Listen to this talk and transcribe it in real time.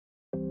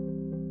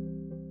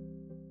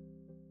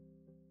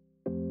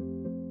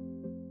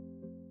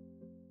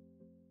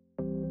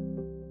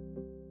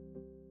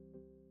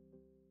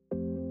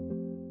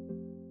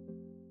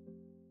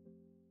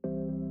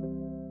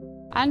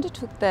I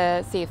undertook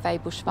the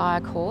CFA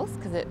Bushfire course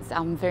because it's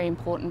very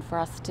important for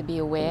us to be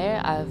aware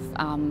of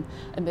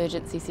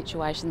emergency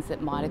situations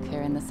that might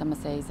occur in the summer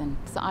season.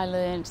 So I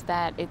learned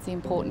that it's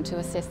important to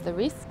assess the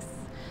risks,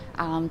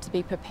 to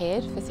be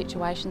prepared for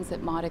situations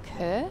that might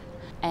occur,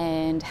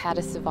 and how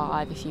to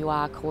survive if you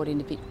are caught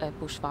in a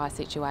bushfire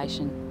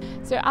situation.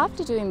 So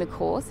after doing the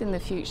course, in the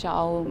future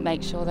I'll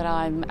make sure that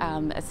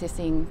I'm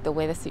assessing the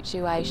weather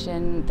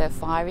situation, the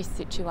fire risk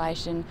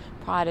situation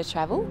prior to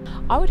travel.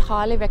 I would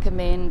highly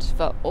recommend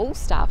for all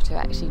staff to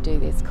actually do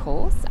this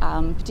course,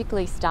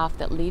 particularly staff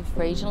that live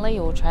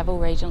regionally or travel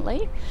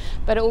regionally,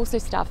 but also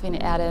staff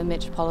in outer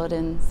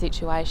metropolitan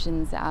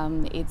situations.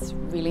 It's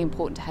really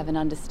important to have an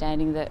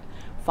understanding that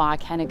fire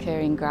can occur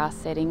in grass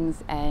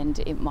settings, and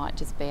it might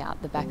just be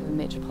out the back of a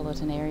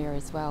metropolitan area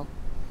as well.